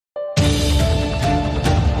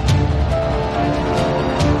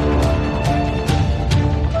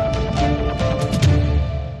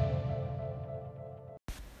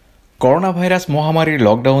Corona virus মহামারীর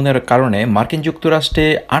লকডাউনের কারণে মার্কিন যুক্তরাষ্ট্রে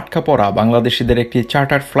আটকা পড়া বাংলাদেশিদের একটি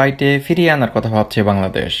চার্টার ফ্লাইটে ফিরিয়ে আনার কথা ভাবছে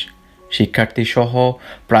বাংলাদেশ। শিক্ষার্থী সহ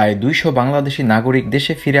প্রায় 200 বাংলাদেশি নাগরিক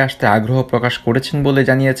দেশে ফিরে আসতে আগ্রহ প্রকাশ করেছেন বলে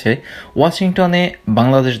জানিয়েছে ওয়াশিংটনে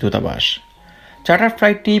বাংলাদেশ দূতাবাস। চার্টার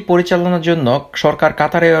ফ্লাইটটি পরিচালনার জন্য সরকার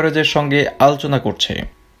কাতার এয়ারওয়েজের সঙ্গে আলোচনা করছে।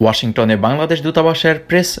 ওয়াশিংটনে বাংলাদেশ দূতাবাসের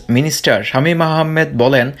প্রেস মিনিস্টার শামীম আহমেদ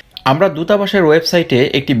বলেন, আমরা দূতাবাসের ওয়েবসাইটে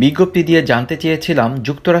একটি বিজ্ঞপ্তি দিয়ে জানতে চেয়েছিলাম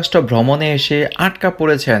যুক্তরাষ্ট্র ভ্রমণে এসে আটকা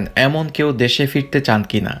পড়েছেন এমন কেউ দেশে ফিরতে চান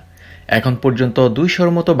কিনা। এখন পর্যন্ত 200-র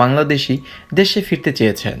মতো বাংলাদেশি দেশে ফিরতে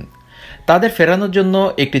চেয়েছেন। তাদের ফেরানোর জন্য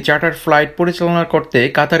একটি চার্টার ফ্লাইট পরিচালনা করতে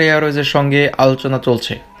কাতার এয়ারওয়েজের সঙ্গে আলোচনা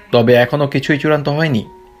চলছে, তবে এখনও কিছুই চূড়ান্ত হয়নি।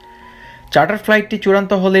 চার্টার ফ্লাইটটি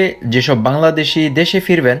চূড়ান্ত হলে যেসব বাংলাদেশি দেশে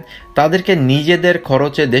ফিরবেন তাদেরকে নিজেদের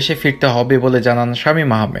খরচে দেশে ফিরতে হবে বলে জানান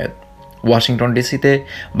শামীম আহমেদ। ওয়াশিংটন ডিসিতে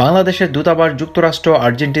বাংলাদেশের দূতাবাস যুক্তরাষ্ট্র,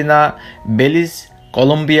 Argentina, Belize,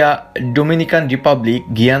 Colombia, Dominican Republic,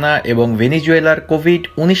 Guyana এবং ভেনেজুয়েলার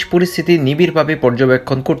কোভিড-19 পরিস্থিতি নিবিড়ভাবে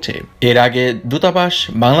পর্যবেক্ষণ করছে। এর আগে দূতাবাস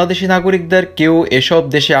বাংলাদেশি নাগরিকদের কেউ এসব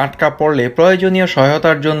দেশে আটকা পড়লে প্রয়োজনীয়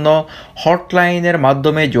সহায়তার জন্য হটলাইনের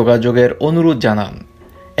মাধ্যমে যোগাযোগের অনুরোধ জানান।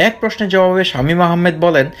 এক প্রশ্নের জবাবে শামীম আহমেদ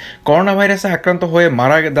বলেন, করোনা ভাইরাসে আক্রান্ত হয়ে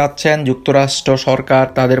মারা যাচ্ছেন যুক্তরাষ্ট্র সরকার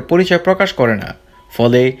তাদের পরিচয় প্রকাশ করে না।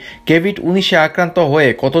 ফলে কোভিড-19 আক্রান্ত হয়ে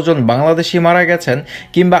কতজন বাংলাদেশি মারা গেছেন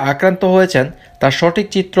কিংবা আক্রান্ত হয়েছেন তার সঠিক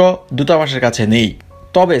চিত্র দূতাবাসের কাছে নেই।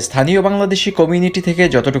 তবে স্থানীয় বাংলাদেশি কমিউনিটি থেকে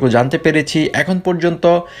যতটুকু জানতে পেরেছি, এখন পর্যন্ত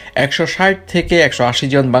 160 থেকে 180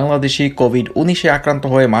 জন বাংলাদেশি কোভিড-19 আক্রান্ত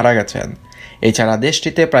হয়ে মারা গেছেন। এছাড়া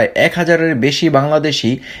দেশটিতে প্রায় 1000-এর বেশি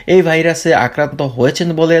বাংলাদেশি এই ভাইরাসে আক্রান্ত হয়েছেন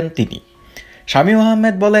বলেন তিনি। শামীম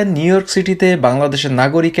আহমেদ বলেন, নিউ ইয়র্ক সিটিতে বাংলাদেশের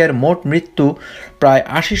নাগরিকের মোট মৃত্যু প্রায়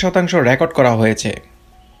 80% রেকর্ড করা হয়েছে।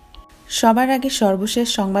 সবার আগে সর্বশেষ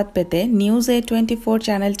সংবাদ পেতে নিউজ A24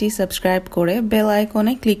 চ্যানেলটি সাবস্ক্রাইব করে বেল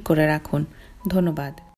আইকনে ক্লিক করে রাখুন। ধন্যবাদ।